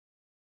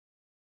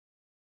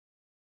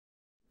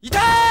痛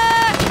い！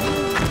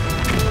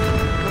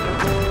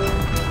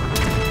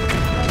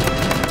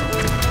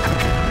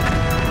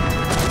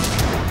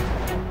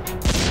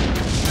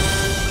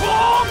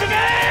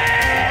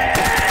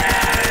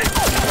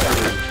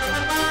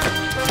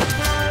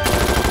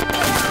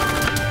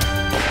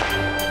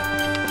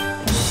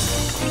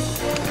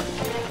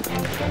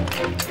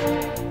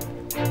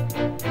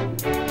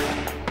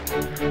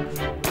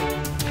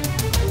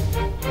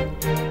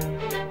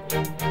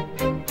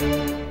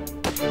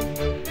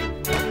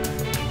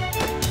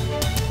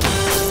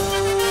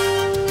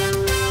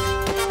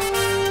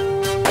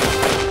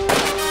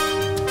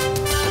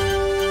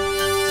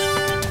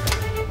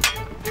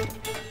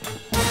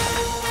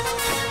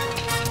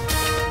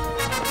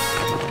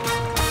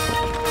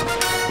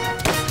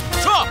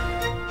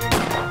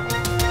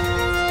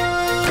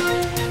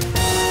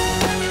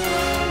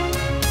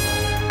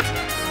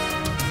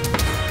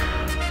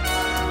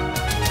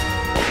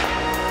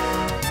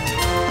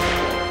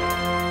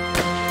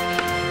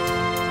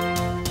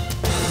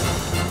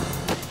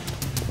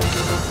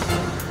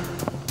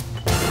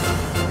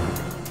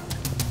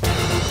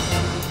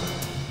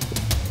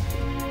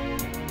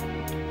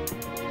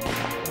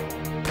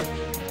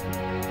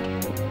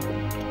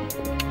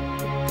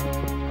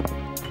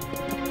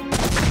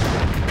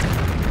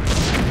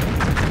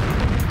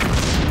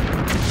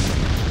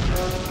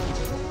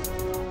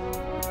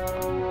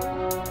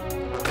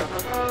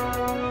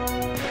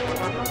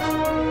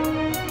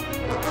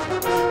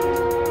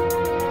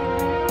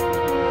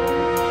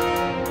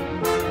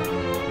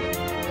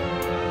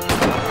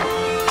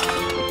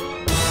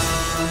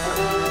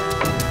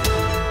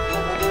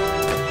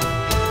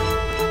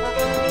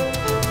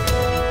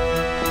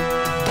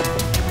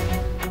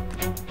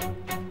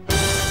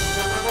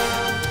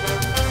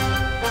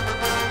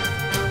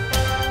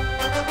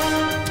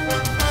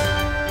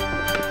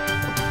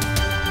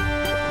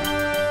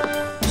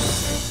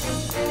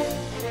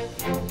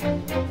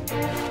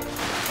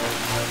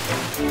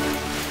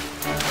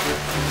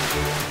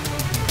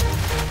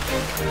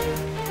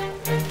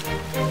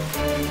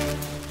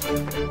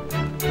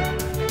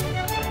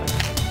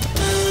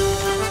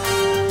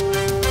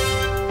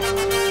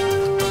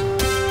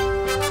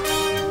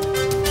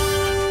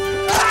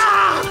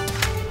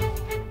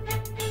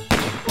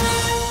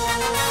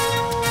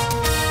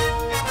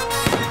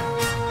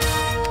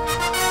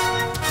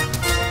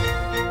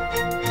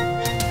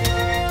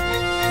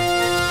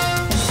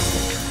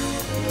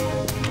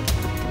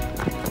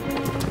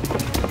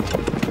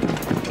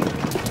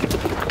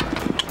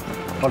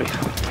老李，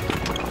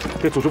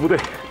得组织部队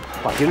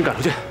把敌人赶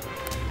出去，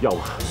要不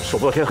守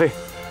不到天黑。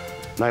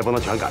那也不能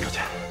全赶出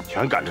去，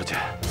全赶出去，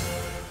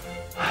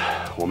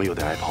我们有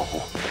点挨炮轰。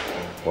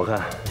我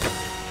看，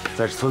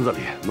在村子里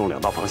弄2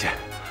道防线，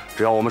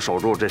只要我们守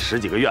住这10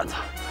几个院子，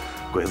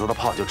鬼子的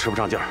炮就吃不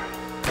上劲儿。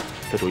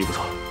这主意不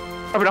错。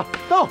二排长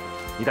到，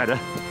你带人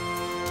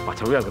把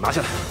前面院子拿下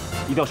来，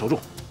一定要守住，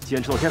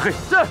坚持到天黑。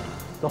是。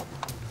走。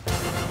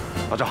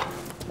老赵，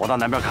我到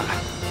南边看看，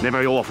那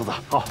边由我负责。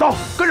好，到，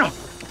跟上。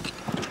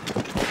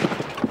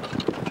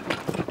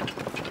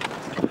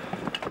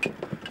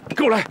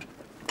 跟我来！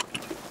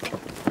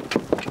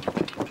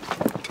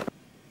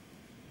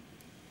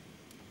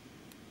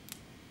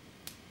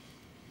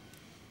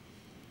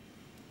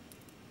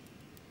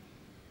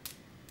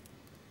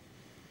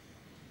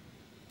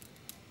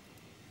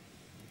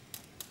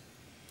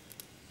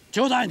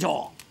長団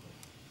長、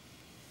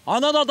あ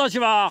なたたち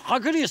はは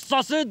っきり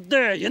させ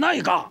ていな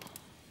いか。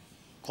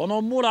こ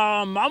の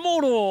村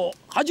守る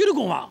恥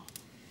辱は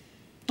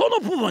どの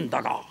部分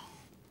だか。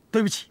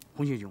对不起，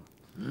洪先兄，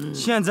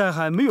现在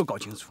还没有搞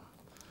清楚。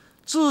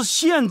 至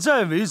现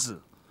在为止，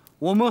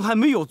我们还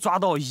没有抓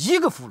到1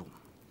个俘虏，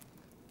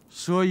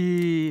所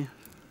以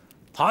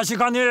確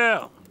かに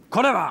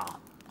これは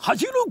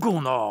86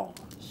軍の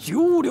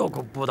有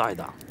力部隊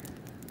だ。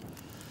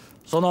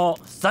その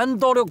戦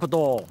闘力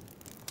と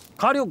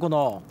火力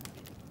の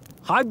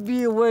配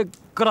備上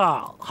か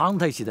ら判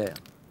定して、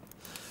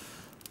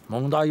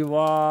問題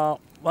は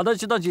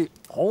私たち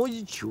包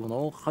囲中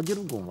の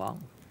86軍は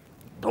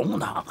どん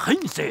な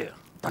編成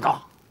だ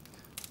か。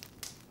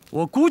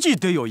 我估计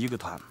得有1个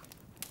团，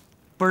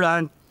不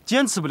然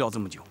坚持不了这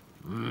么久。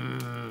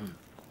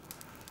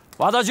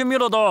私見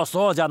ると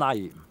そうじゃな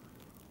い。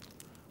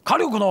火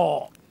力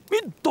のミ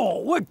ッ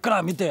ト上か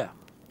ら見て、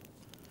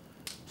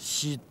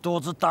一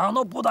つ他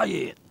の部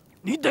隊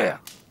似て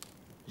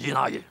い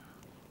ない。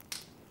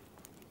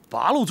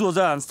八路作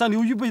战3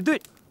流预备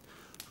队，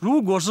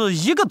如果是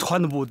1个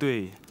团的部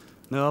队，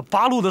那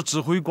八路的指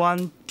挥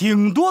官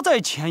顶多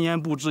在前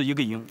沿布置1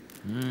个营。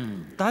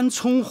单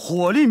从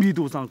火力密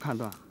度上判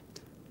断。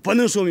 不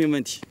能说明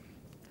问题。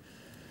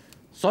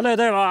それ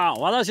では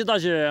私た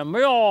ち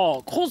目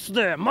をコース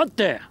で待っ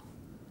て、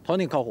と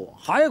にかく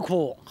早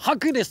くはっ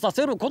きりさ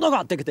せること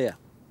ができて、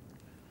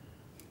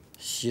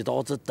一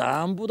つ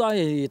団部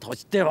隊と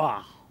して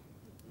は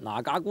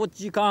長く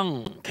時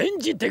間堅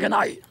持でき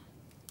ない。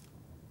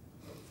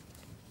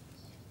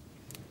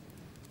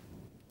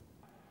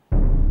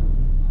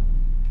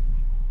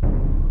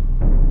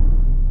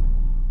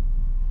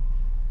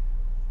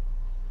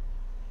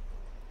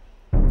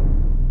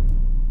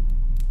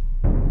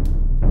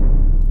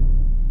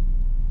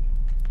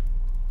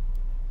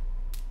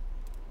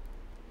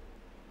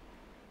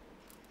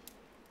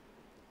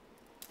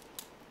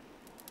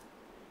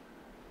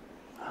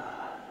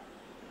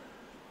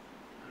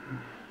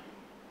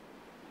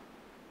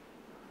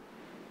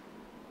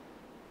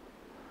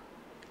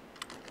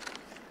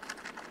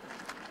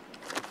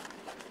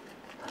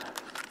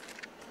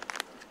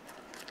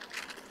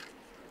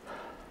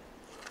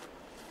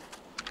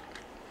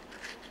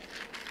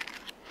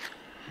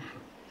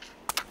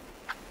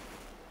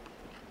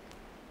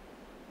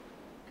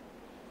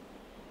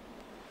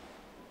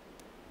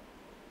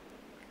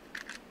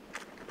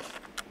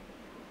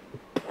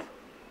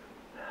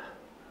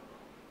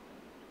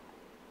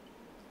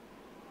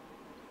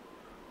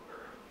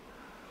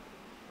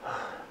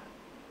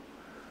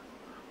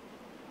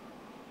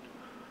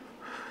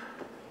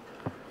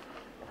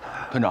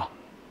团长，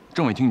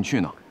政委请你去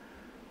呢。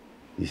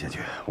你先去，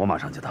我马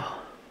上就到。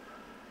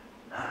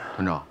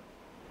团长，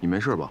你没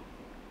事吧？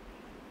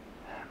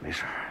没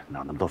事，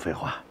哪那么多废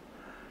话？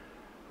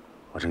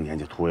我正研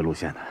究突围路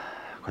线呢，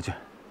快去。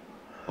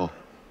哦。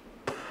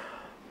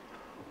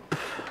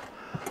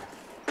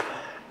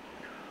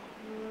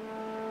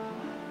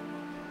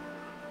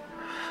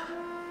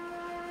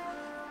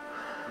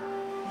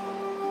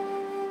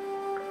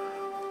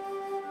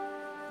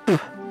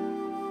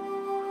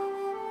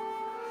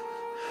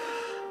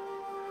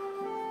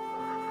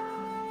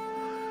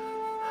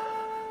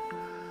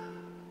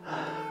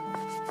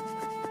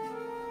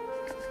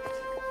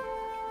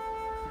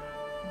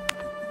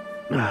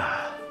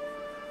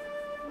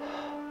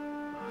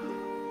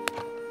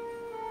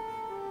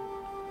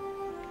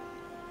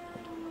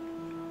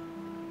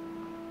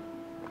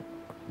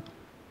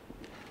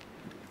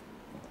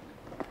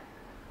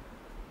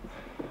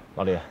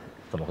老李，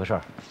怎么回事？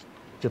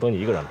就等你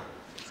一个人了。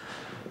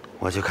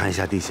我去看一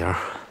下地形。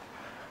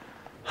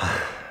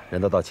人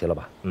都到齐了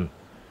吧？嗯。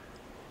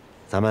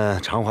咱们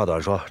长话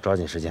短说，抓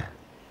紧时间。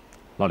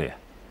老李，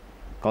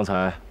刚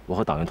才我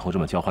和党员同志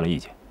们交换了意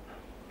见。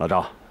老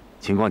赵，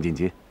情况紧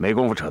急，没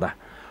工夫扯淡。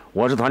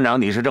我是团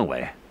长，你是政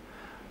委，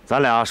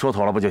咱俩说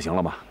妥了不就行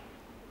了吗？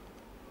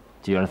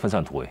既然分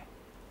散突围，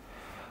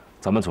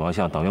咱们总要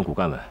向党员骨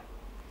干们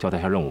交代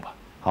一下任务吧。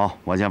好，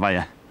我先发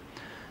言。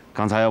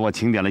刚才我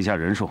清点了一下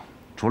人数，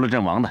除了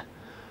阵亡的，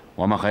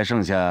我们还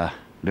剩下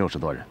60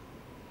多人，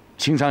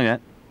轻伤员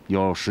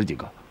有10几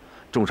个，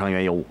重伤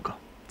员有5个。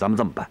咱们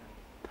这么办，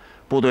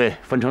部队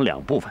分成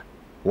2部分，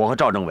我和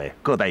赵政委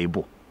各带一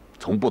部，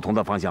从不同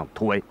的方向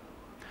突围。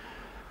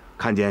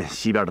看见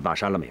西边的大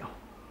山了没有？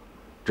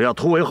只要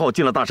突围后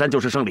进了大山就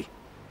是胜利。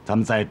咱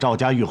们在赵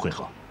家峪会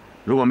合。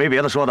如果没别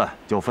的说的，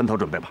就分头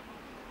准备吧。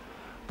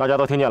大家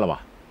都听见了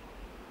吧？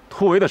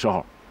突围的时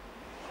候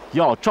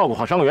要照顾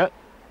好伤员，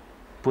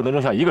不能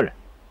扔下一个人。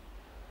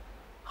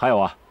还有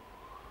啊，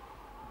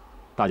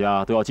大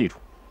家都要记住，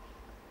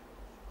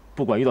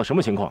不管遇到什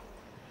么情况，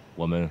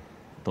我们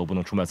都不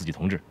能出卖自己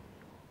同志。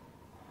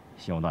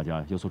希望大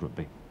家有所准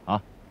备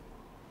啊！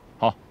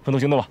好，分头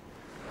行动吧。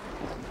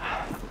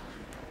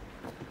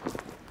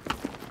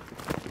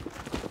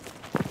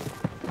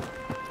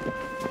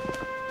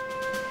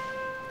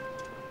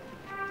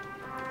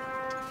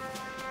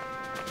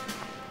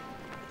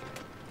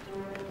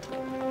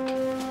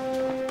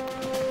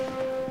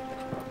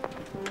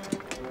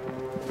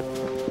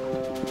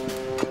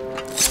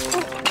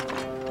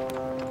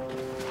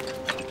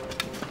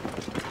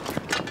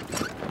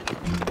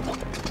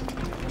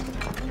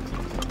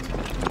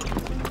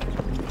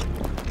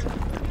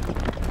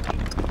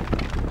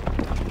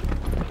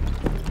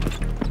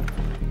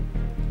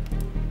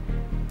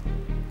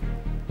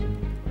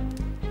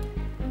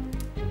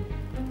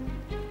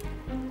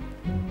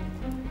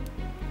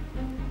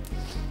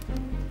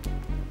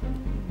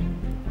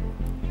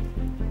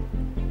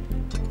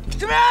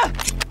这边！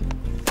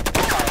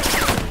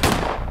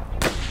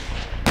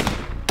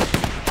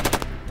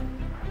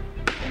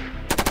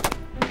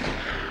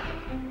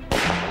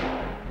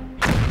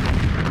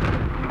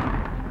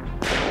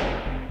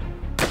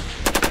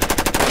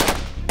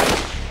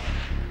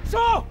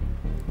上！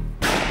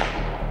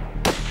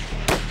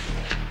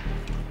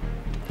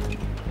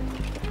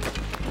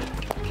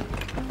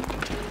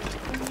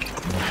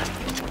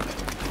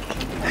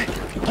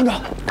团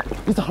长，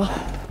你咋了？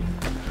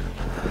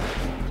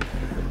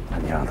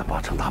你让他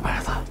把成大白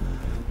子，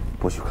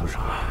不许吭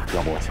声，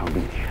要不我枪毙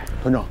你！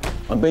团长，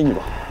俺背你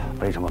吧。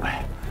背什么背？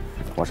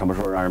我什么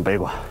时候让人背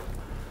过？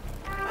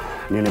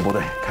命令部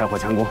队开火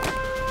强攻，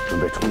准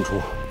备冲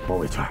出包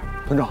围圈。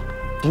团长，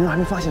敌人还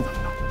没发现咱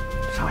们呢。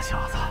傻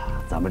小子，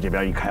咱们这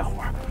边一开火，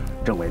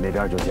政委那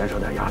边就减少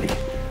点压力。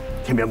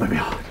听明白没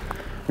有？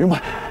明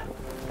白。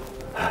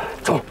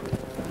走，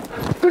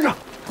跟上。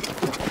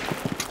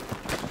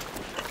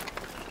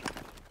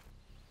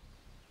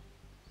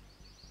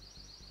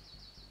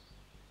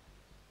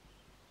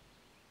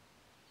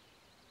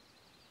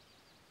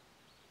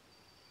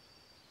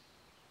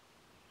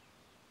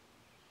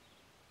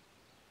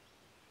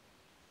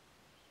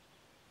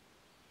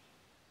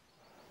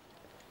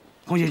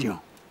洪先生，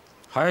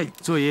嗨，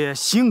昨夜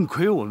幸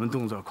亏我们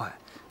动作快，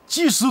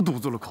及时堵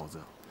住了口子，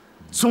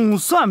总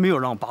算没有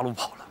让八路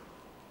跑了。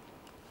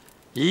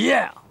い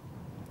え、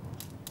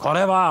こ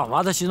れは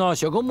私の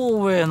職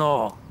務上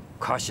の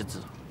過失。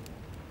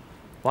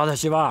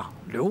私は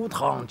劉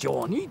探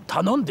長に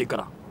頼んでか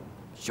ら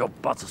出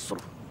発する。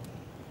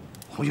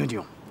洪先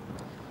生，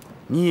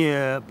你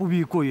也不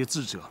必过于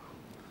自责。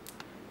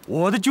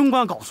我的军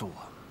官告诉我，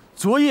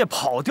昨夜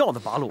跑掉的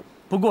八路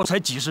不过才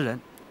几十人，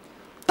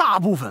大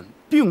部分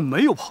并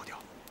没有跑掉。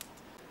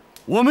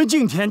我们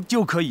今天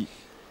就可以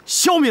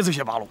消灭这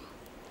些八路。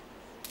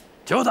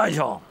邱大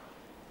将，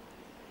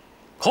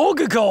攻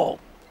撃を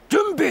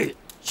準備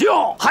し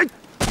よう。はい。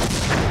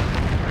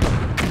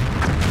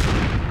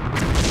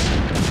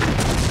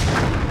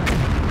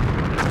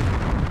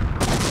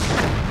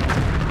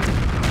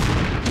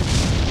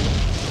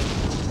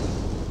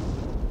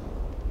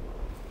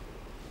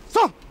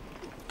上，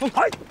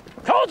はい、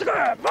跳。这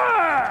个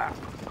慢。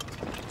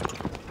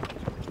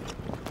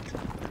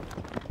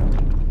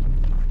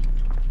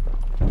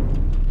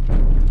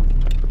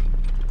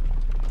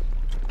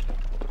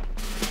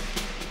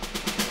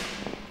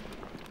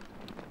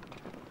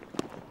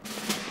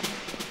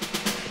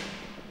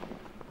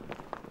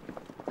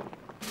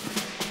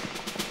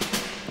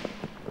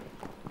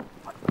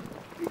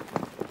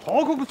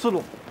好可不吃了，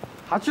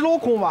还去老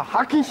空嘛，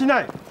还更新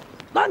来。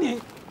那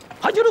你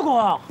还记得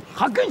我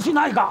还更新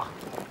哪一个？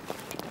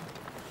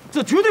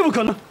这绝对不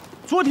可能！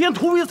昨天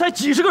突围才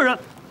几十个人。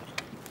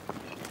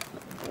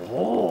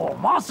哦，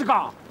嘛是个？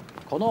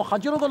可能还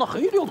记得我那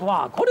黑六个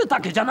啊，可能大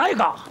概讲哪一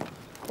个？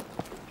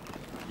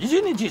已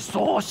经你去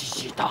熟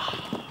悉的。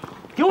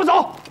给我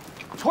走！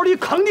村里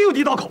肯定有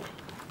地道口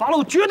，8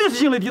路绝对是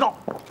新的地道。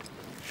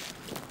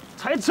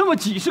才这么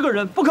几十个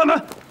人，不可能！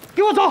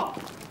给我走！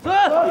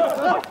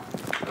走！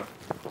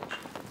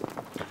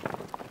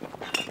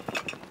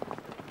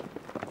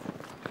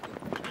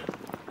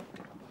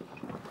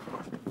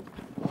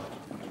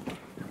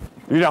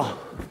旅长，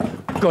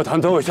各团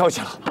都有消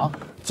息了，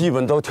基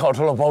本都跳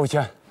出了包围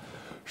圈，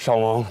伤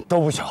亡都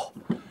不小。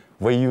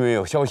唯一没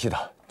有消息的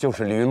就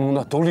是李云龙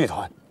的独立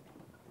团。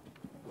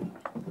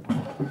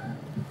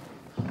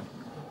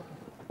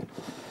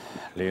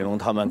李云龙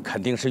他们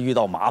肯定是遇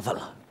到麻烦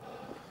了。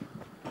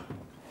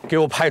给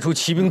我派出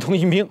骑兵、通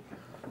信兵，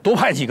多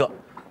派几个，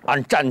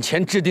按战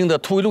前制定的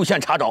突围路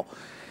线查找，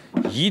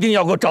一定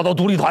要给我找到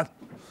独立团。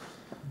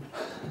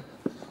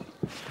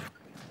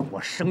我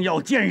生要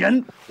见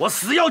人，我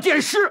死要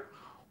见尸，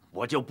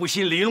我就不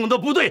信李云龙的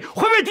部队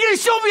会被敌人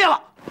消灭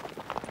了。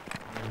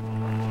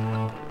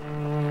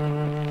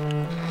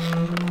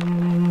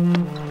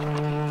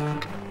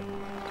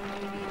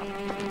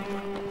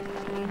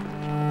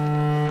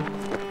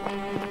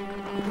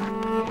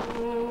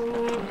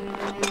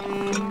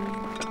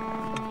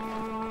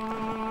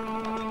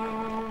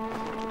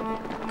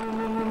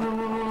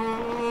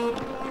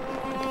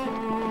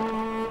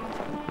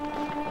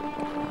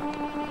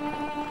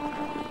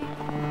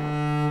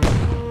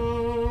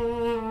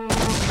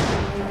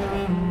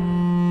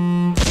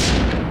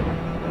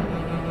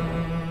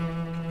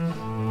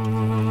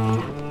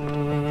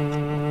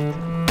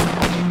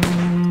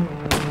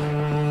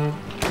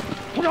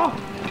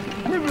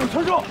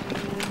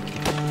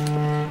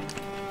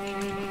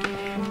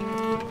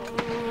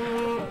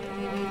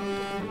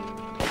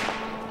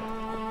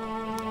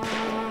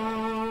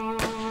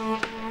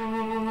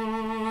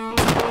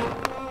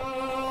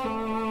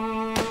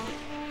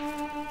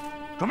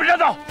准备站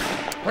走！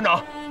团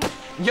长，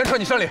你先撤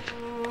你山里，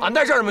俺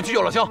带战士们去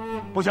救老乡。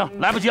不行，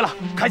来不及了，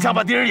开枪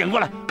把敌人引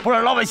过来，不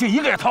然老百姓一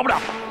个也逃不了。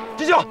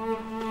进行。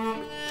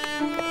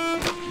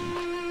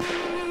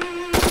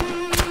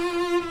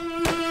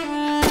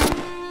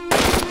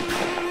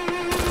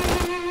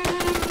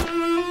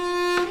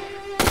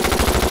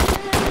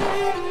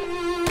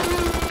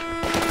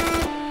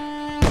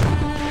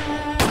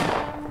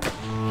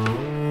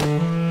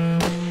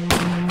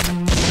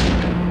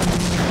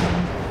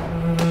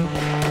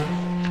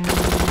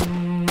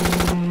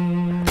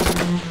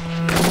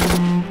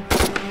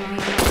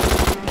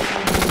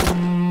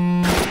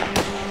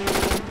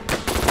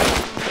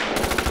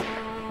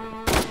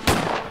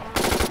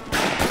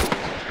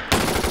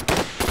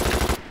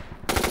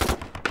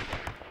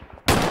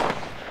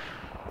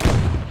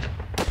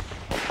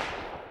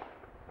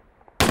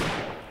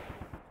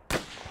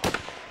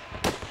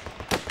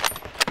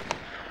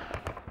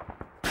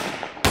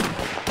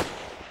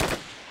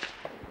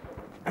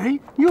哎，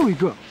又一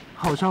个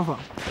好枪法，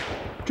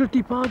这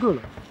第8个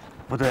了。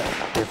不对，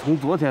得从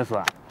昨天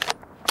算。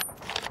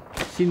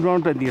新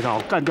庄阵地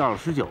上干掉了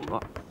19个，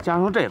加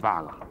上这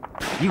8个，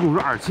一共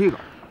是27个。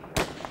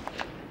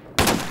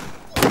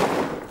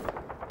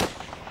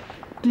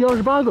第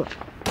28个，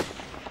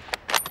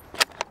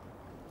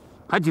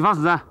还几发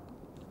子弹？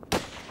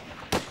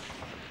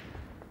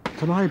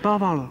怎么还有8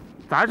发了？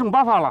咋还剩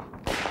8发了？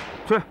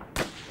去，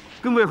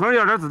跟魏恒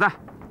要点子弹，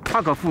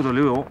他可富得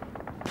流油。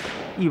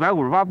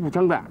158步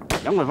枪弹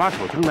，200发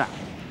手枪弹。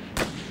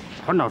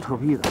团长臭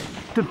屁的，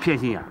真偏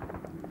心眼。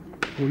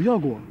我要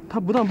过，他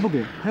不但不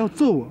给，还要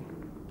揍我，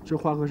这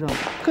花和尚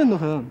恨得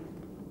很。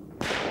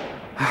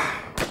唉，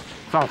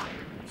算了，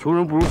求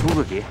人不如求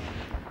自己，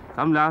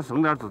咱们俩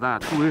省点子弹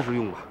突围时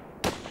用吧。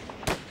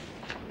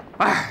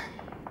唉，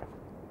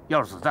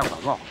要是子弹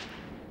管够，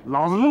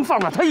老子能放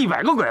了他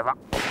100个鬼子。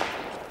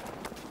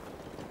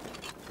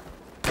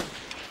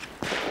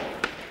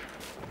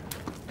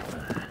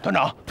团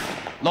长，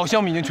老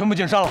乡们已经全部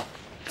进山了，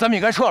咱们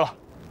也该撤了。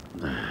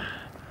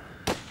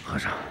和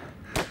尚，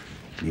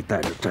你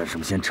带着战士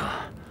们先撤，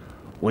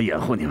我掩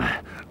护你们。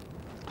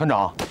团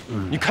长，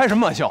你开什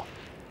么玩笑？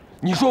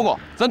你说过，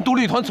咱独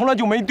立团从来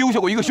就没丢下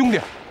过一个兄弟，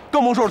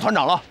更甭说是团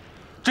长了。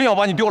真要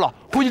把你丢了，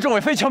估计政委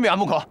非枪毙俺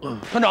不可。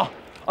团长，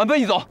俺背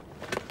你走。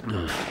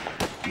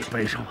你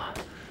背上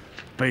我，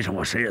背上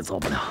我谁也走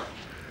不了。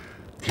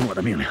听我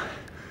的命令，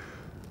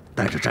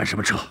带着战士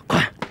们撤，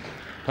快！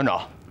团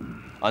长，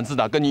俺自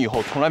打跟你以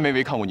后，从来没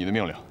违抗过你的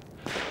命令。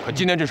可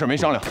今天这事没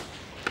商量，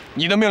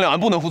你的命令俺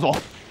不能服从。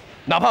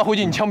哪怕回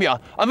去你枪毙俺，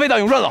俺魏大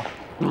勇认了。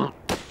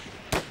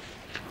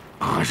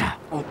和尚，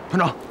团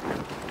长，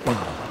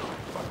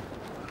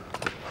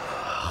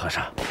和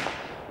尚，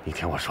你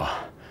听我说，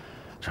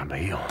这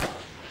没用，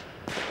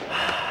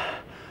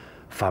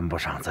犯不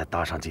上再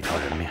搭上几条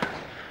人命。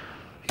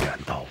远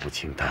道无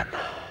情担呐，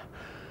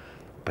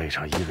背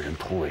上一个人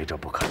突围，这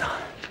不可能。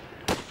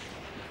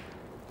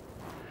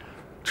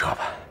撤吧，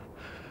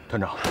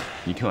团长，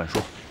你听俺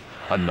说，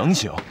俺能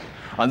行。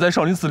俺在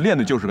少林寺练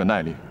的就是个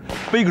耐力，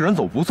背个人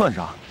走不算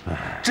啥。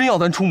真要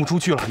咱冲不出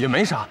去了也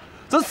没啥，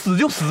咱死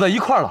就死在一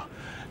块儿了。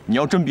你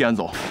要真逼俺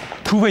走，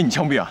除非你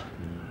枪毙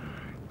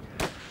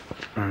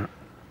俺。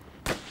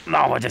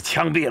那我就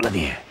枪毙了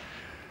你。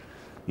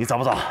你走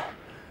不走？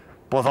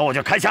不走我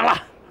就开枪了。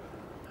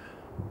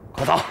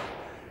快走，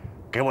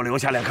给我留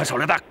下2颗手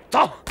榴弹。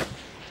走。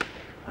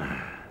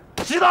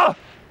西子，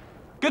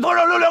给团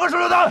长留2个手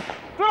榴弹。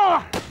知道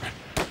了。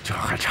这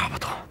还差不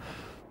多。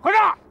和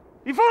尚，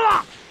你疯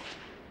了！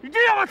你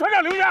这样把团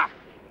长留下，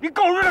你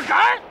狗日的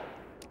敢！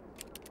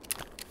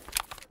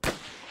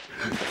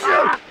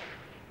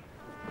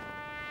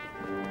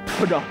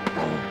团长，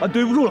俺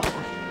对不住了。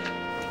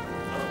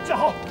站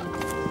好。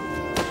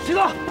西子，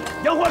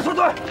杨焕撤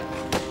退。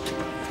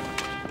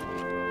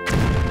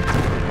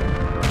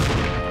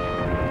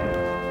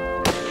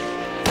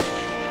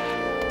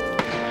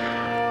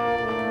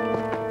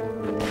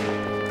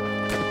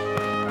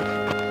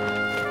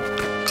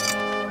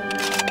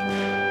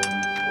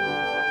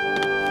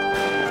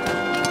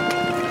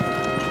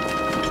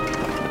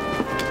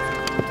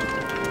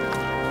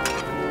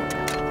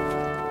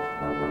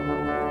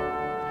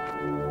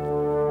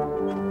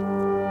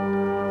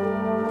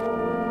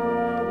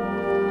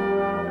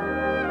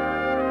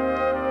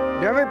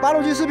2位八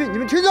路军士兵，你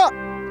们听着！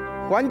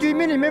皇军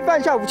命令你们放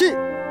下武器，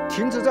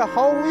停止这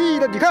毫无意义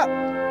的抵抗。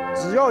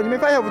只要你们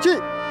放下武器，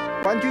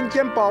皇军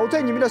将保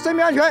证你们的生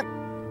命安全。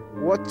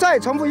我再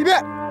重复一遍：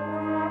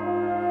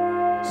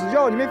只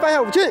要你们放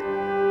下武器，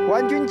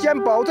皇军将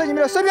保证你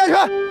们的生命安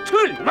全。去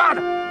你妈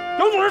的！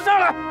有种人上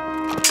来！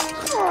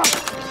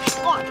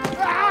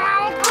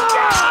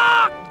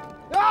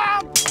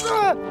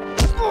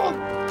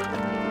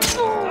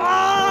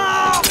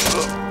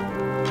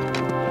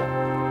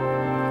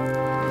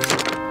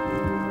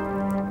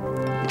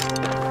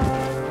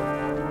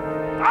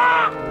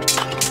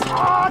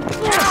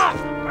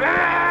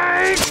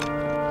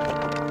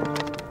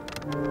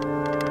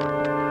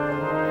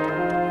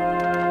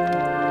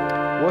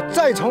我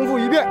再重复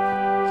一遍：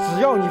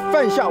只要你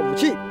放下武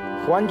器，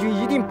皇军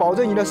一定保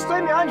证你的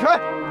生命安全。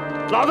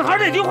老子还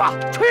是那句话，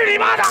去你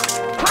妈的！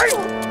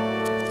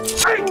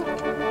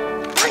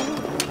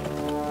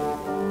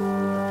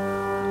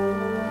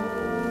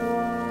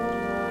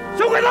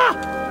小鬼子，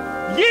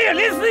爷爷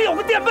临死有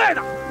个垫背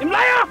的，你们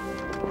来呀！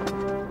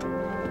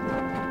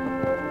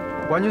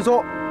皇军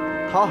说，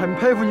他很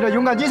佩服你的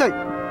勇敢精神，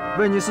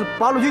问你是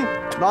八路军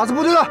哪支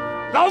部队的？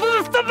老子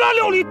是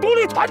386旅独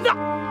立团的，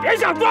别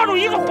想抓住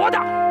一个活的！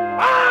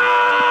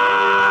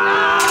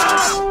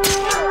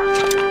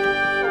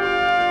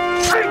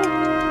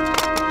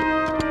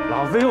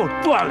老子又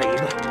断了一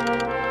个，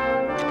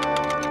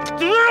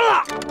值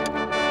了！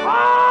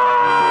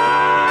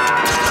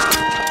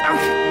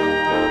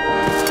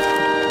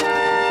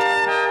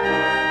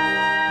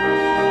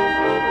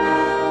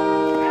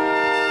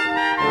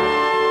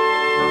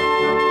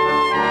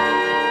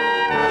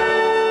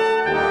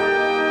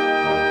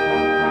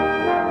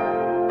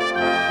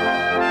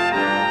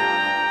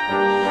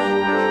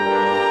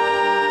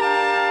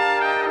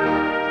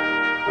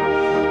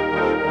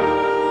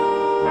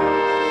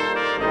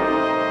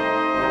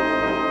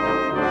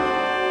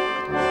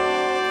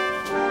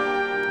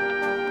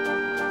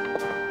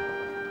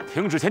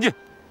停止前进。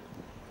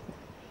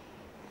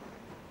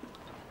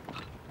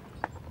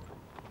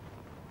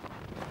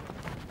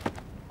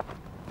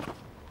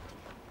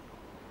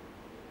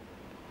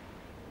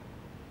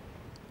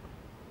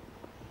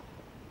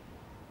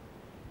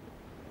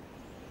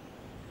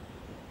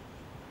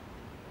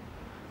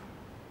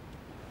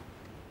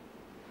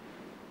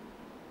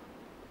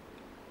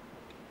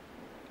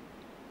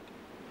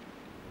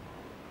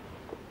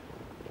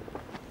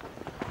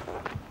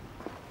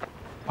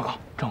报告，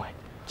政委，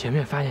前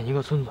面发现一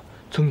个村子，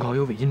村口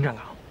有伪军站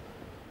岗。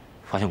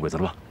发现鬼子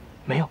了吗？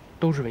没有，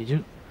都是伪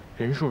军，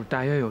人数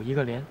大约有1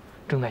个连，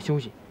正在休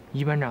息。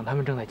一班长他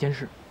们正在监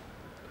视。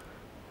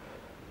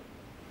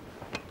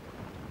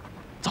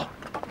走。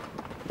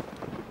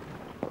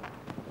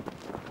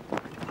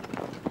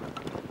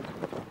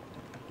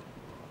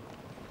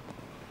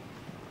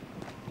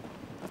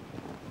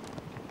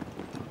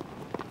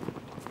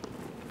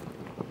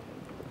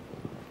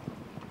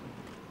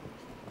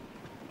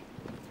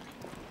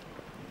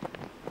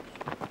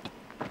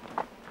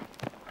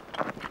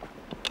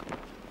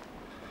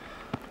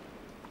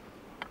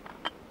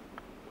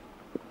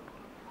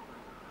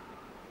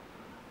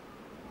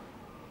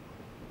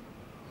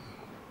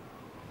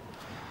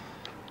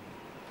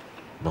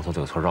能从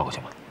这个村绕过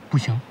去吗？不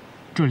行，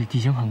这里地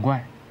形很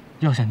怪，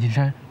要想进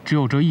山，只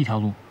有这一条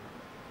路。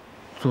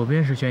左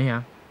边是悬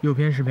崖，右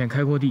边是片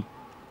开阔地，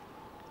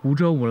无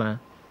遮无拦，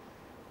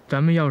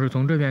咱们要是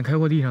从这片开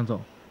阔地上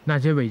走，那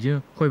些伪军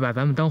会把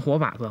咱们当活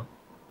靶子。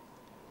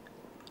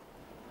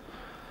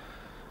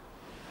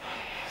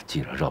既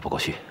然绕不过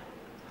去，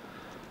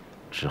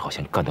只好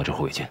先干掉这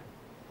伙伪军，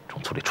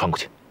从村里穿过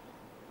去。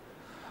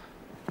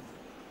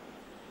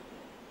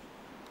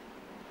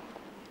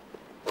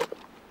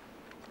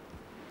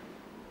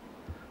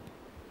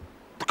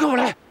跟我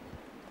来！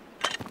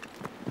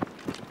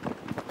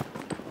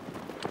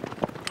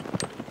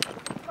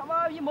他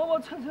妈一磨磨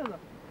蹭蹭的，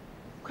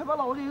快把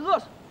老子给饿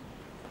死！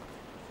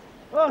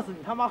饿死你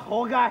他妈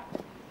活该！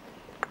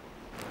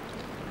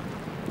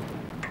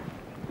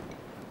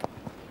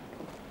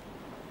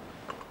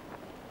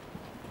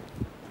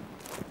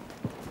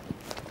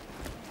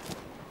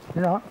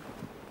连长，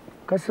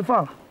该吃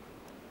饭了。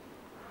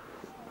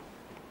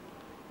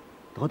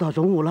都到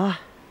中午了。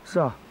是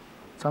啊，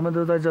咱们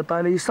都在这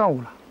待了一上午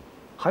了，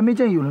还没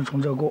见有人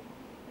从这过。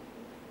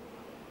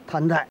他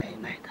奶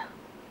奶的，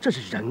这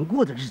是人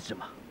过的日子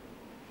吗？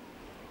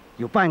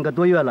有半个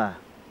多月了，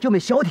就没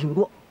消停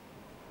过，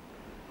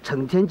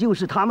成天就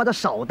是他妈的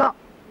扫荡。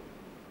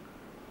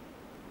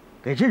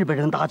给日本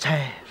人打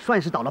差，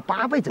算是倒了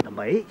8辈子的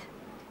霉。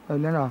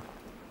连长，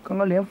刚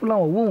刚连副让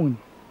我问问你，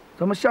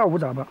咱们下午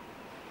咋办？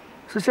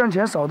是向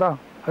前扫荡，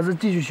还是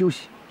继续休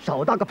息？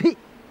扫荡个屁！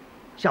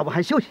下午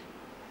还休息。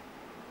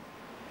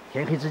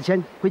天黑之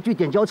前回据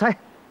点交差。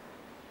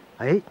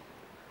哎，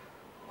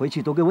回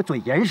去都给我嘴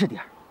严实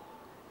点，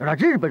要让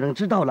日本人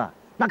知道了，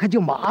那可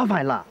就麻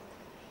烦了。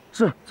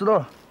是，知道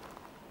了。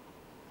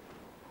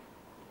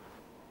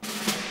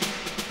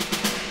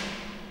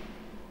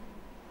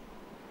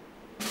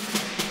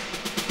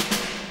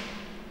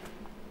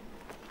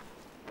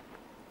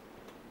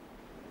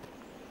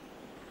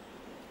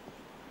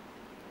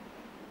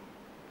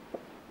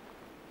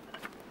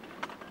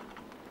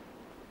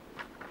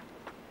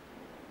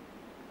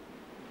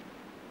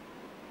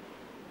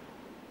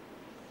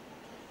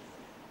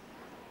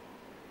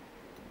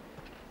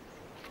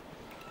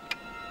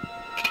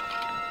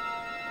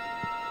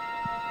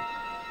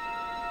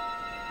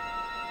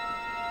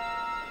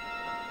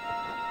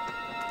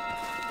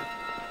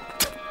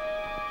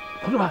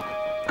同志们，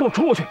跟我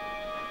冲过去，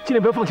尽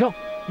量不要放枪，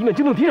以免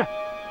惊动敌人。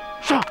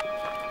上！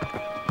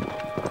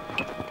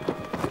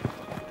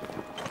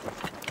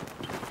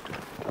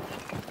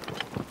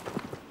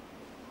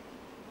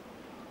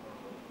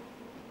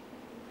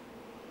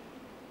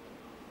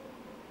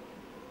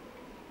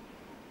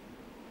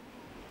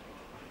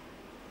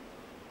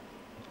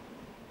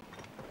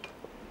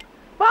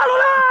八路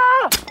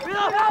啦！不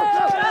要！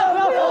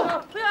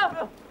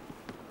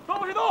都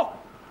不许动！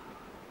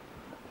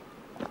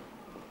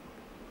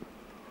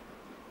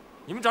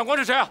你们长官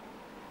是谁啊？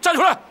站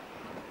出来！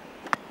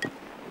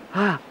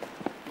啊，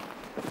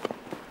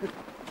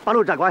八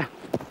路长官，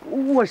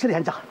我是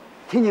连长，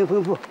听您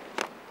吩咐。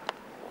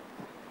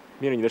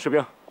命令你的士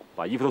兵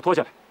把衣服都脱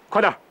下来，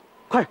快点！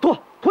快脱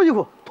衣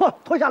服，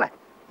脱下来，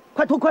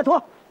快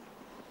脱！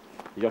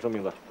你叫什么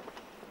名字？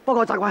报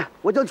告长官，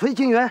我叫崔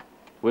清源。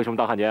为什么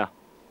当汉奸啊？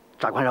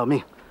长官饶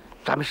命，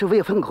咱们是为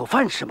了混口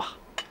饭吃嘛。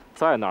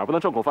在哪儿不能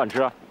挣口饭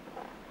吃啊？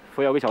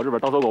非要给小日本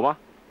当走狗吗？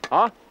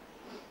啊？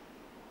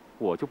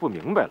我就不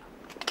明白了，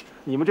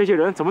你们这些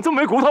人怎么这么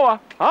没骨头啊？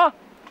啊？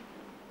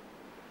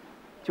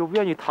就不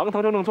愿意堂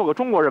堂正正做个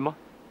中国人吗？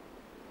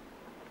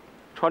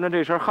穿着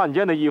这身汉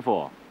奸的衣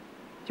服，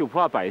就不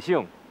怕百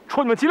姓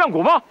戳你们脊梁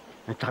骨吗？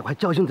长官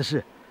教训的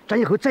是，咱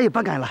以后再也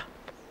不敢了。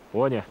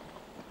我问你，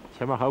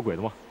前面还有鬼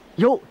子吗？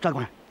有，长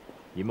官。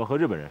你们和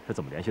日本人是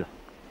怎么联系的？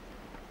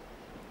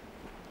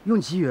用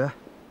奇语。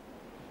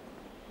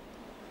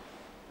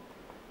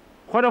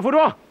换上服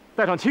装，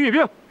带上奇遇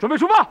兵，准备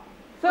出发。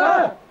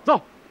是。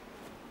走。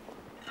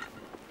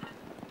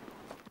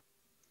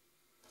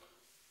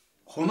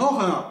この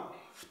花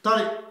2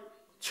人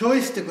チョ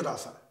イしてくだ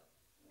さい。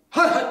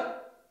はい。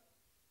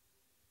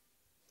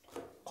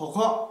ここ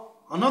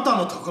はあなた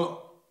のとこ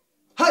ろ。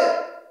はい。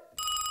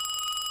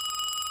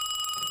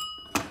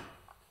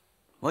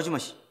もしも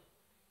し。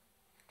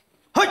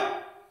はい。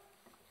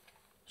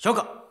翔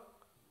か。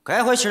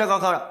開会白川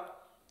から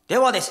電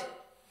話です。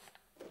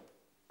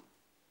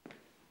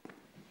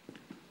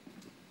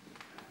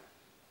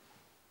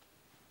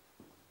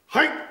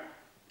はい。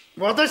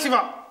私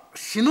は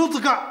篠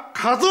塚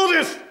和夫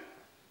です。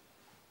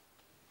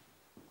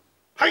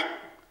はい。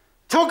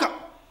長官、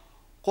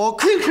ご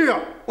研究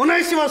をお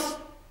願いします。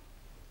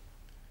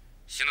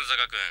篠塚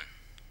君、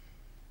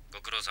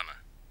ご苦労様。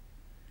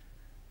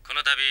こ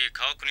の度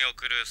家屋に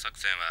送る作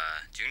戦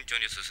は順調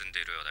に進ん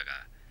でいるようだが、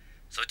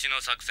そっちの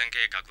作戦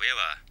計画へ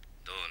は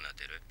どうなっ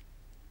ている？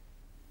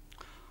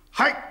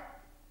はい。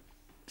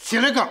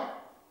司令官、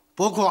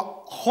僕は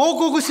報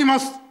告しま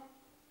す。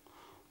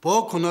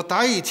僕の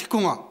第一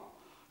軍は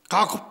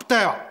各部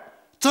隊は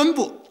全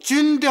部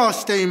準備を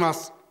していま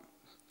す。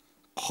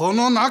こ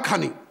の中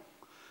に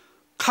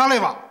彼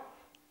は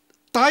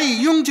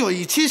第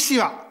41師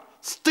は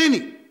すで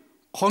に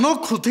この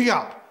区域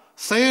が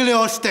占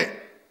領し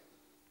て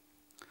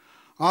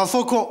あ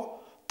そ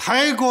こ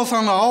太鼓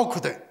山の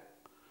奥で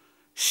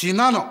信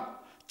濃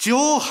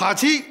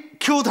18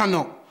球団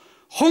の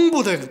本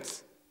部で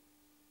す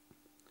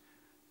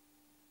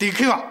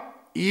敵は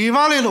言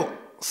われる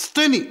す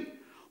でに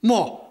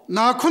もう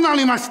なくな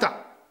りました。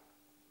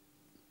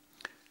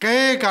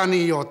経過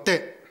によっ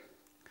て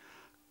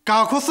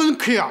学生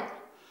区や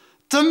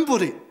全部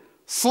で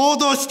騒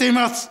動してい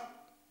ます。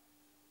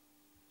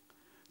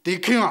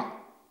敵は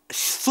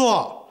質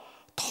は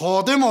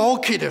とても大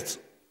きいで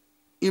す。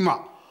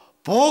今、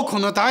僕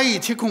の第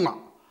一軍が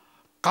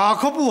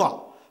学部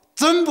は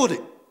全部で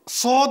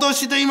騒動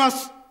していま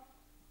す。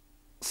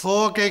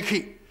狙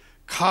撃、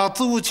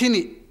数打ち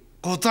に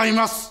ござい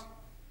ます。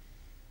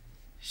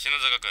篠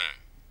坂君、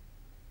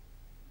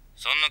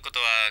そんなこと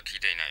は聞い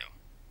ていないよ。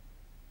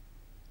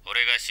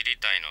俺が知り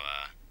たいの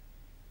は、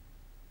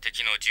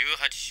敵の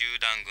18集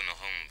団軍の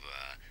本部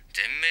は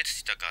全滅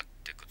したかっ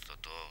てこと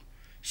と、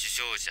死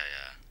傷者や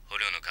捕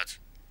虜の数、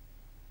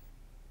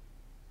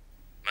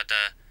また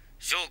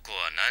将校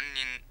は何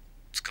人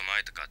捕ま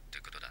えたかって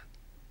ことだ。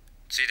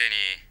ついでに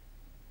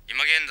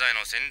今現在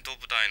の戦闘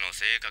部隊の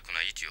正確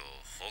な位置を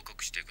報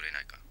告してくれ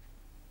ないか。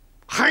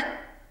はい、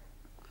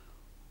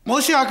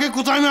申し訳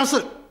ございませ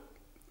ん。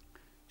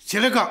司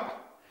令官、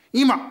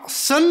今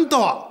戦闘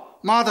は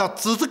まだ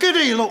続け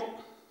ている。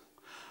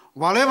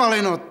我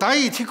々の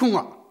第一軍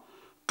は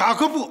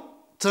各部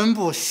全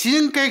部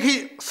進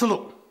撃する。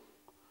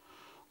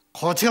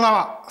こちら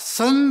は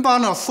戦場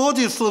の掃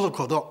除する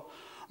こと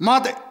ま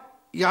で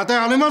やって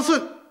ありませ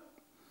ん。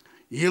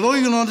いろ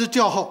いろな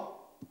情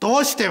報ど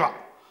うしては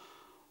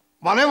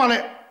我々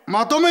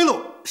まとめる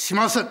し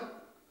ません。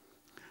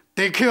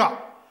敵は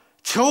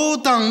長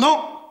弾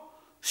の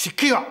士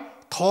気は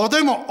と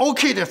ても大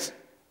きいです。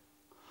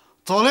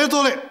それ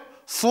ぞれ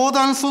相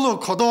談する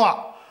こと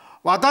は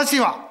私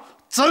は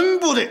全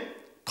部で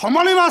止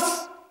まりま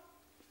す。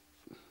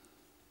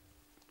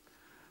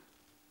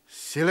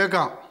司令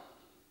官、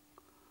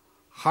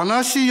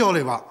話よ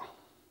りは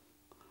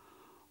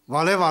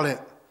我々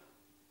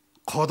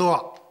こと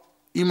は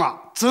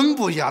今全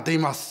部やってい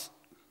ます。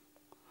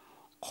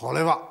こ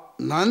れは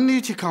何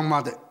日間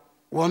まで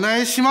お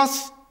願いしま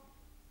す。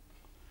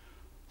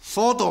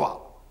そうと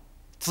は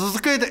続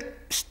け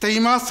てしてい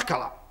ますか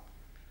ら。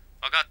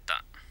分かっ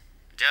た。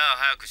じゃあ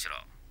早くしろ。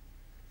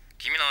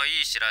君の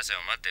いい知らせ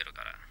を待っている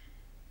から。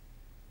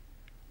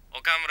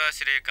岡村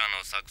司令官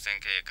の作戦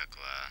計画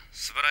は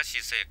素晴らし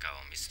い成果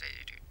を見せてい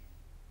る。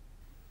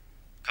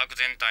各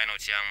全体の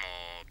治安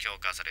も強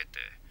化されて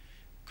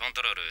コン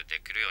トロールで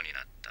きるように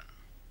なった。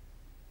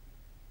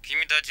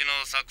君たち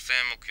の作戦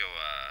目標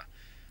は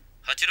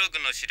86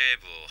の司令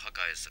部を破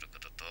壊する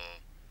ことと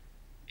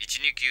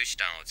129師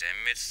団を全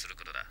滅する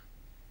ことだ。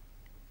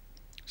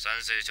賛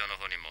成書の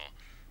方にも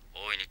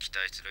大いに期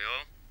待するよ、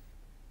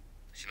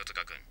篠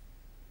塚君。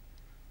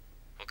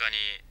他に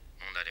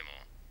問題でも。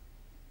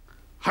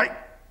はい、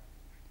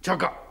長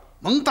官、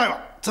問題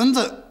は全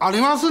然あり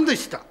ませんで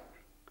した。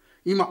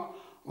今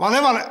我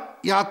々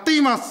やって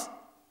います。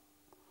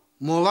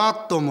村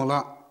と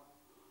村、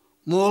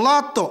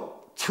村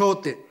と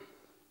町で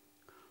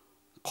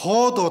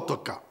行動と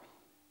か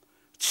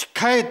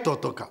近いと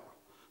か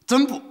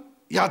全部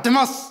やって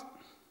ます。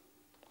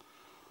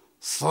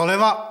それ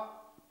は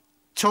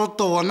ちょっ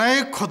とな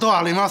いこと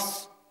ありま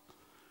す。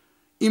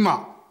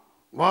今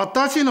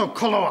私の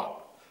頃は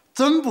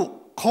全部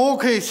後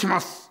継しま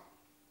す。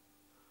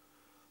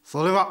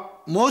それは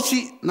も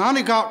し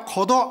何か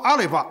ことあ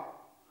れば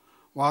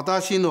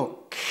私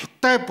の期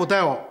待部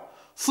隊を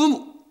すぐ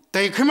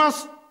できま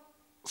す。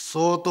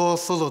そう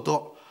する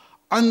と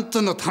安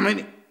全のため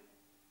に。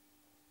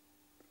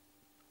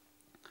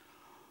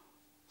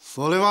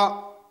それ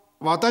は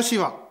私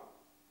は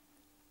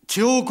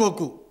中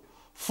国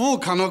富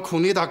華の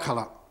国だか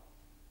ら、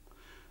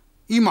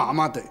今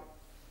まで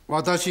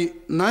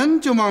私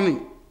何十万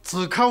人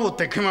使う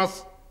できま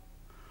す。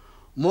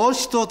もう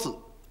一つ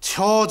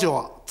長女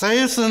は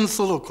再選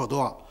すること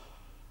は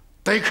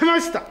でき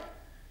ました。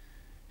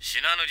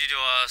死なぬ事情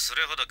はそ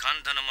れほど簡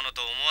単なもの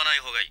と思わない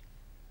方がいい。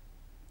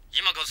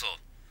今こそ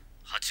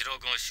86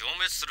を消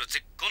滅する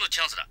絶好のチ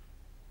ャンスだ。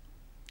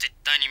絶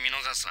対に見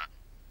逃すな。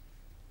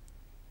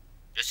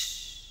よ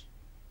し、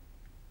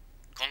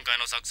今回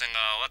の作戦が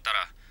終わった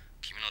ら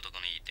君のとこ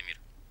ろに行ってみる。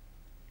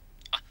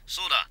あ、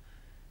そうだ、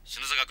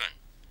篠坂君、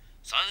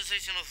山水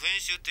酒の噴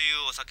酒とい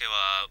うお酒は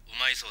う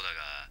まいそうだ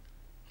が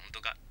本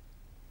当か？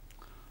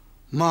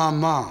まあ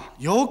ま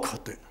あよく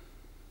て、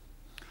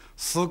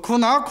少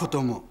なく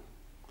とも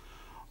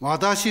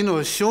私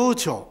の象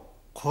徴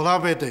比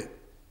べて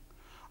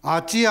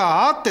味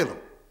は合ってる。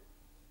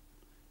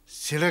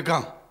司令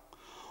官、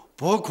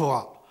僕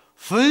は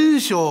噴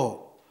酒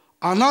を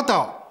あな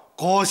たを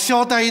ご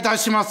招待いた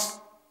しま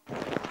す。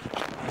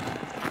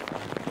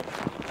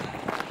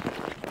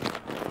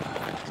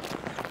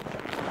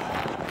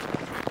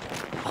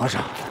皇上，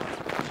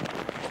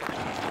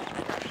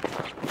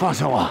放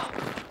下我！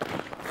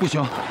不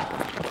行，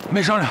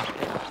没商量。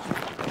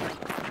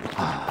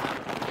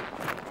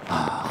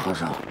和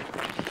尚，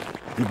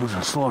你不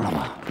是说了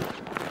吗？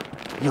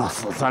要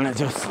死咱俩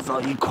就死到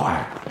一块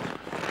儿。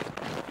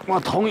我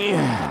同意，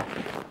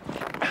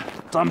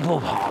咱不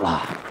跑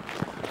了，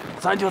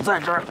咱就在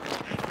这儿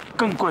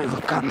跟鬼子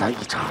干他一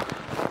场。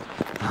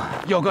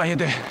要干也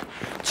得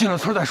进了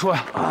村再说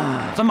呀。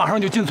咱马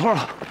上就进村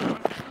了。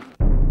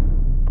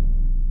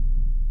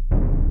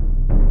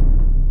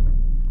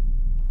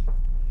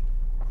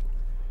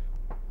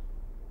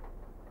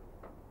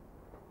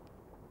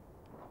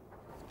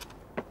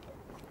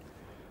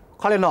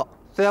과련로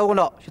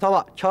서야군로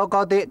시타와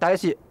처가대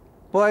다이시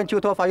보안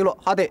주토 파일로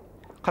하대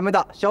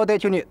카메다 셔대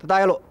춘이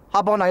다이로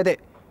하번나이대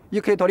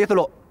이케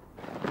도리스로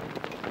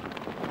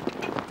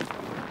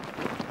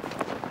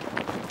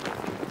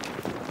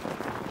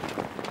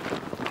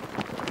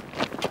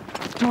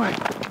政委，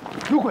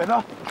有鬼子！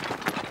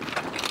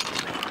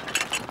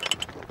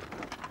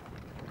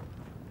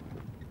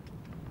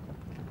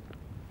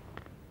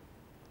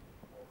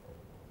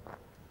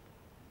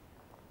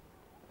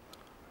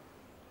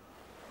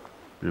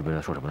日本人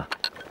在说什么呢？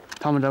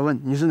他们在问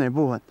你是哪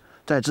部分，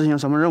在执行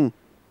什么任务。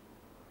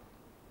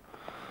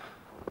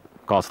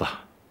告诉他，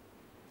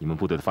你们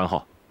部队的番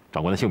号、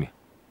长官的姓名，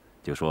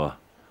就说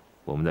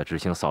我们在执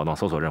行扫荡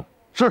搜索任务。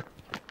是。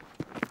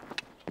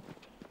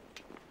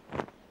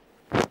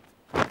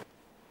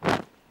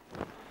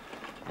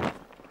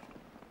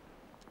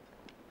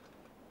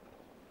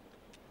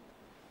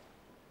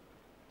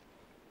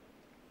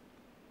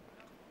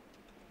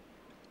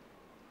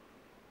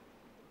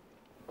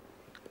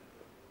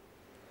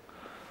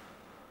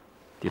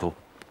 地图。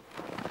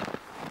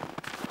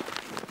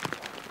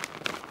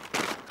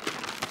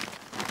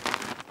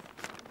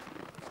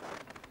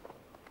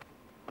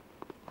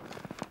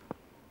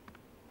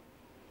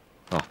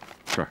啊，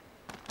是。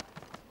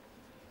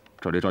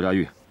这离赵家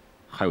峪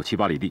还有7、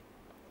8里地，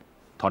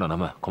团长他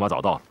们恐怕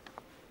早到了。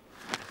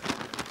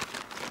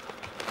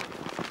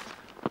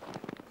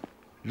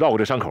绕过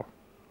这山口，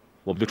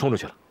我们就冲出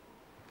去了。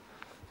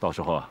到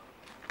时候啊，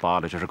扒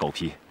了这身狗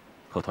皮，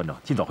和团长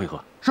尽早会合。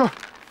是。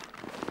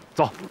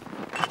走。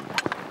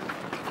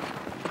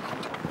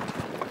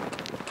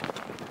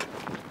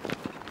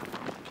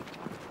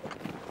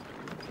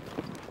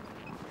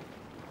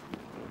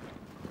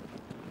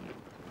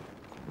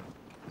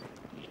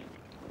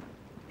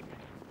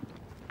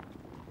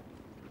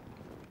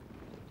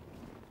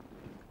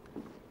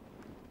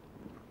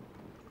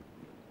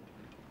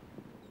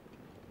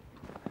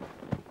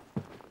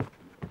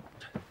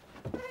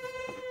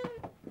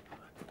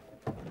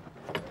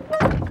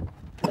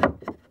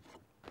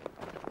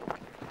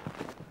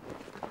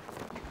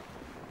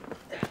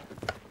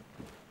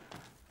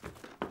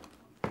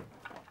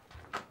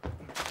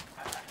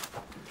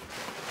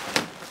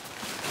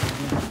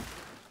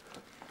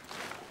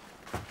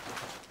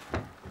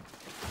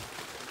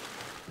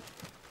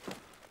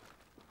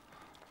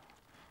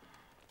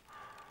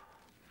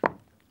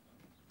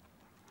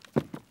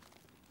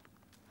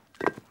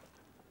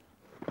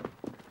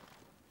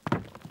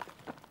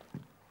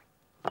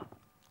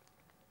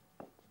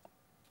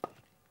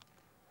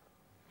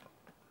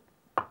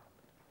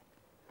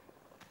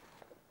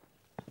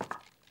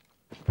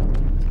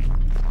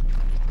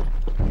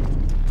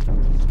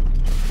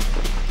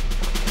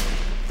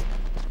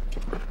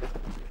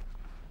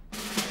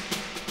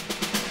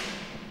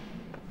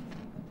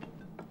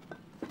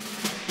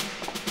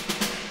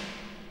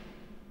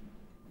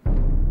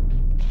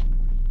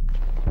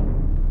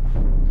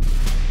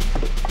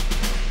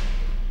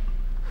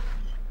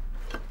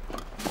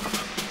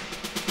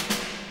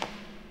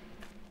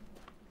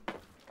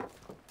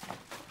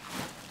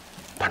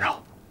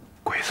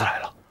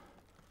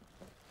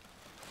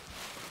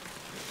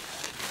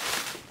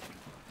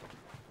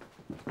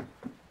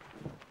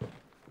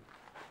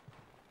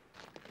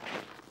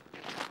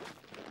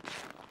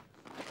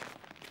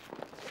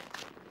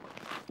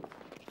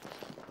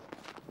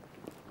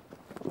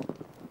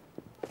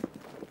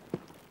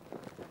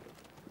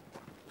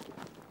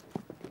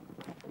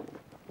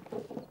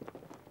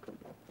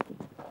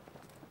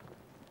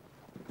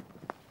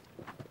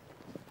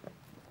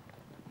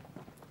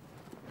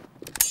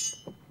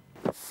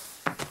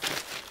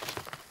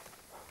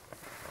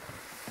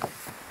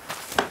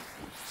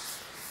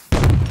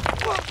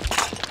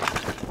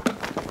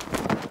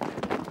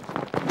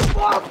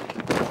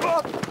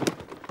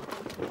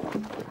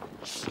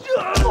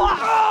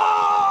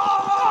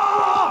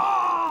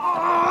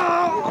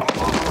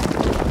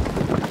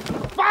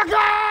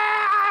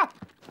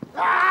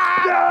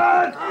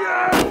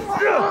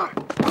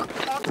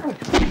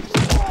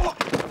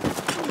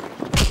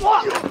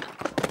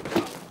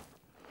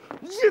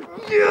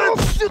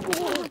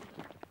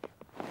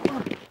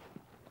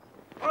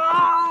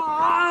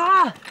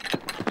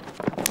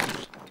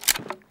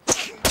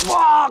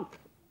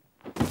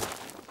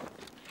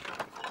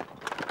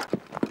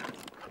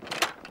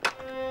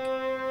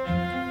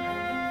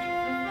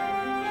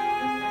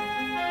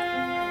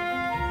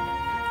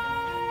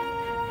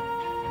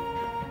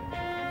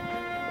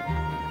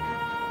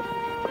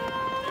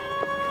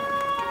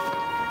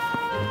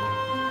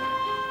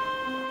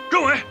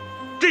 政委，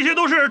这些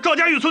都是赵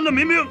家峪村的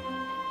民兵。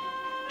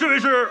这位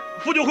是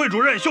妇救会主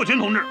任秀琴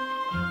同志。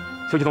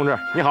秀琴同志，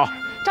你好。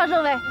赵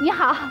政委，你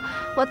好。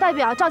我代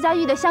表赵家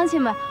峪的乡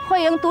亲们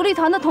欢迎独立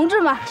团的同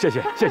志们。谢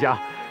谢，谢谢啊。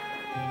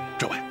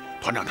政委，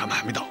团长他们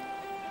还没到，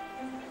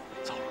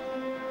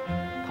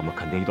他们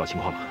肯定遇到情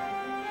况了。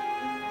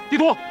地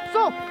图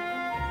送。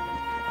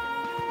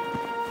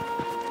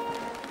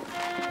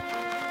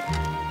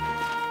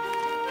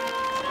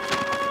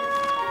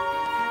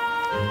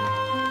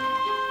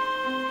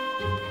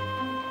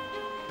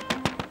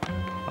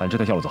按这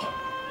条线路走，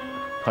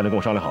探长跟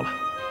我商量好了，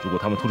如果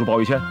他们突出包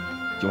围圈，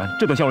就按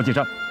这段线路进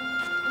山。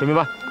听明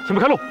白？前面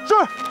开路。是。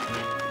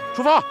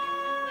出发。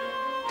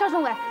赵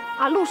政委，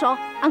路熟，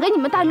俺给你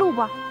们带路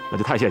吧。那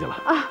就太谢谢了。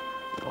啊，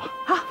走吧。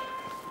好。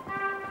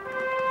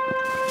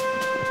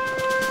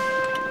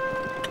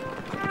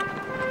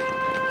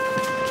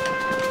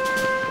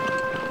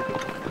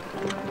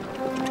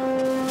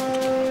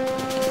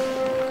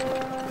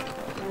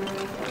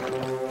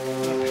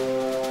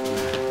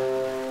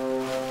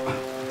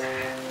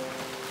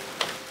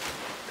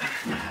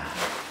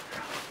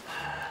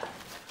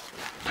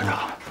团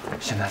长，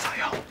现在咋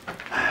样？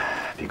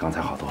比刚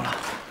才好多了。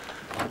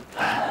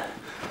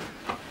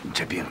你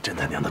这病真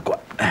他娘的怪！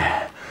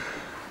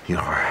一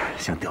会儿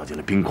像掉进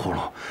了冰窟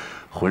窿，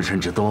浑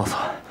身直哆嗦；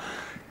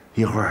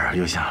一会儿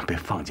又像被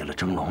放进了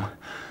蒸笼，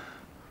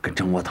跟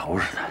蒸窝头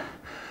似的。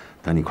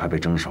等你快被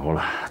蒸熟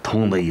了，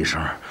通的一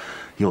声，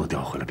又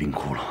掉回了冰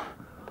窟窿。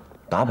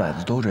打摆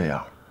子都这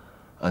样。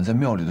俺在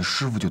庙里的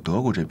师傅就得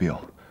过这病，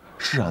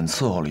是俺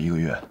伺候了1个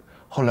月，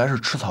后来是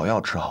吃草药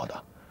吃好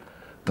的。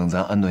等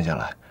咱安顿下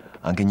来，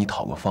俺给你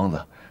讨个方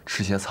子，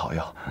吃些草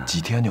药，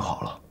几天就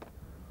好了。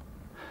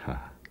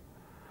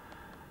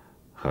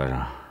和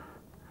尚，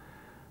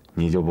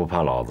你就不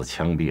怕老子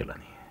枪毙了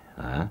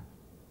你？啊？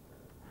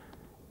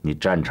你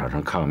战场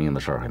上抗命的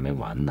事儿还没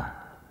完呢，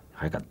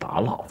还敢打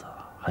老子，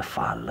还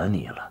反了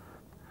你了。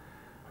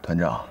团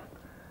长，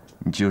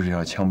你就是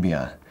要枪毙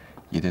俺，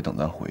也得等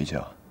咱回去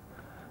啊。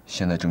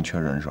现在正缺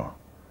人手，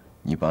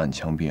你把俺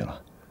枪毙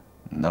了，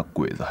那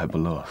鬼子还不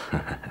乐？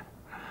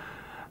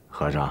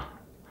和尚，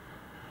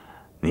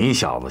你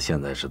小子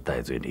现在是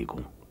戴罪立功，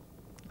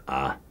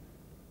啊？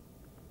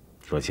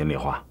说心里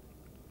话，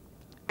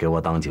给我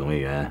当警卫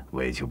员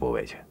委屈不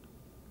委屈？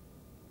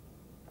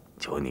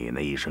就你那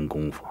一身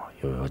功夫，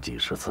又有几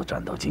十次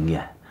战斗经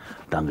验，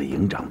当个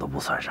营长都不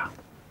算啥。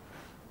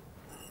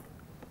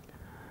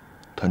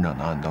团长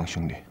拿俺当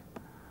兄弟，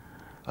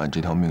俺这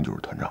条命就是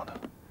团长的，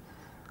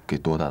给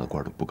多大的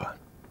官都不敢。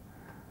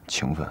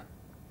情分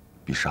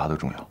比啥都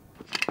重要。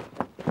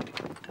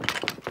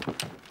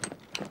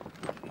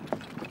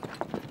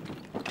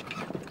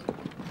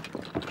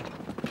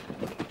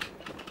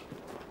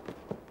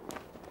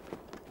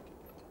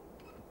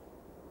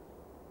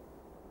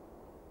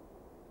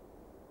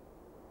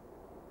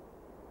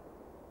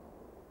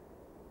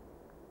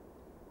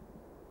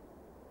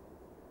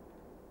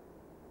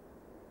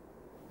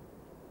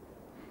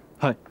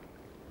嗨，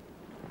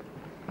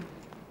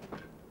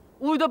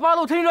吴语的八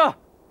路听着，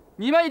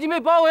你们已经被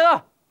包围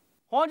了。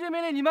皇军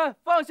命令你们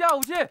放下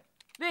武器，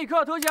立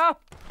刻投降。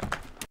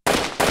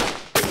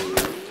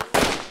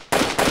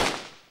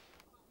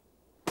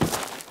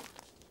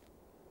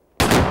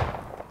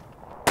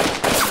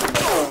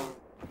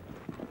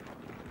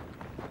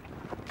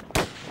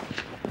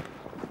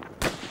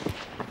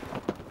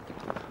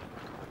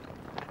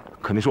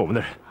肯定是我们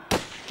的人。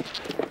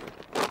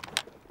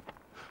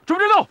准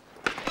备战斗！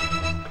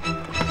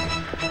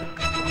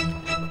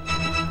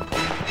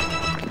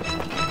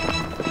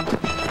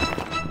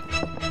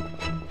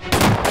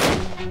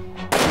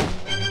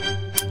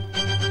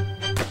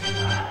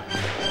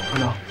团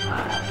长，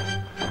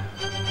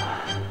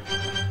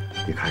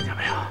你看见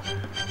没有？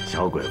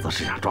小鬼子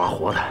是想抓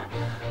活的，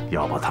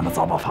要不他们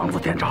早把房子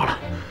点着了。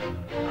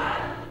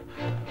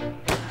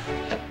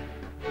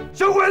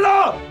小鬼子，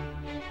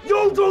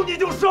有种你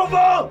就上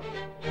房，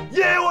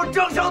爷我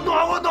正想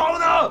暖和暖和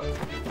呢。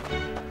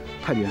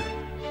太君，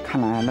看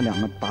来那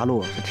2个八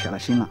路是铁了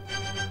心了，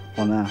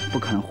我们不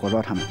可能活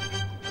捉他们。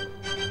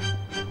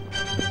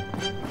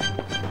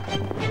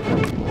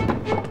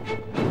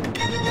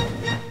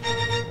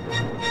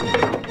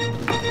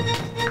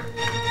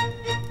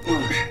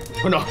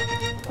团长，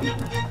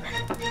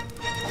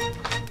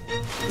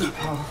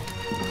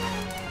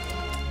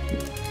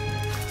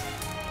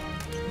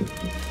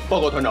报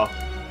告团长，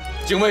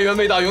警卫员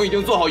魏大勇已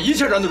经做好一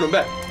切战斗准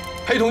备，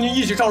陪同您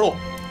一起上路，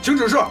请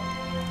指示。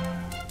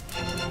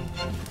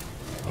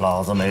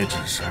老子没指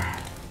示，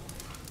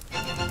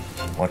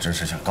我只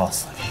是想告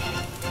诉你，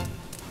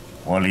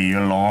我李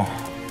云龙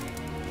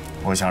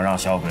不想让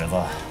小鬼子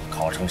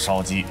烤成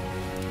烧鸡，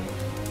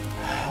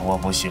我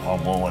不喜欢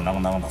窝窝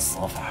囊囊的死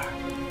法。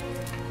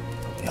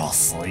要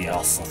死也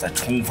要死在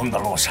冲锋的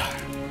路上。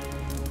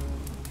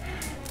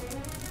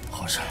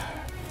和尚，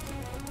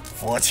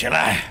扶我起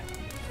来。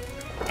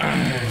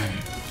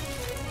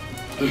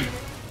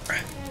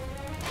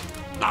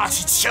拿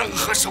起枪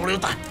和手榴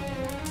弹，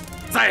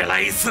再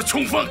来一次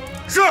冲锋。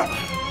是。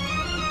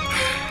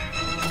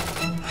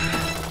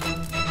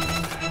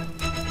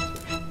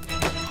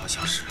好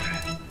像是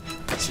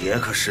捷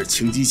克式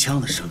轻机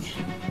枪的声音。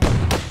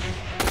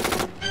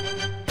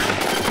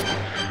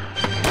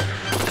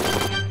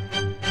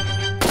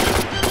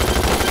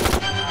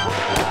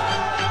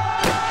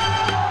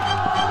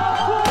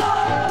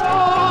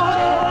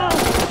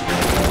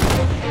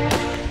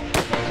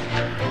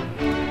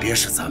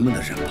咱们的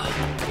人吧？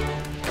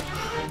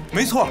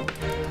没错，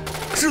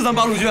是咱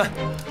八路军。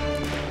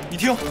你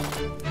听，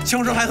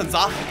枪声还很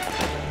杂，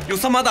有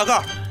3把大盖，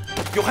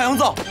有海洋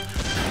造，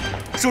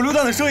手榴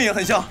弹的声音也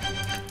很像，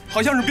好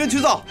像是边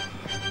区造。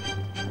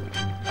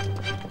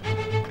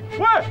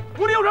喂，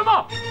屋里有人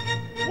吗？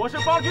我是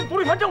八路军独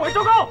立团政委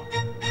赵刚，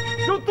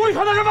有独立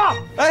团的人吗？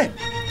哎，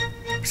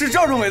是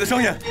赵政委的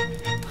声音。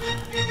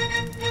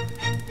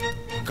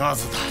告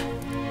诉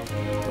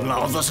他，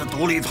老子是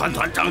独立团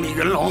团长李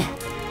云龙，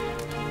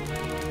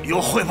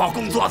有汇报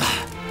工作的，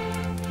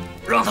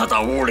让他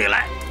到屋里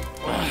来。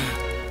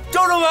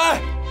赵政委，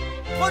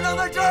团长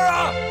在这儿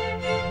啊！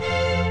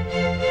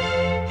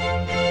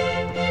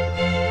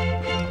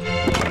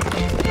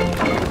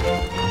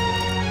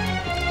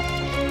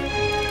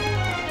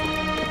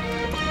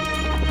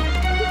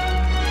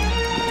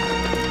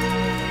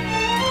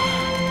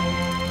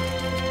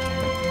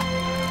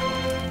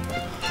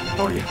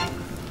老李，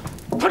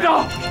团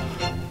长。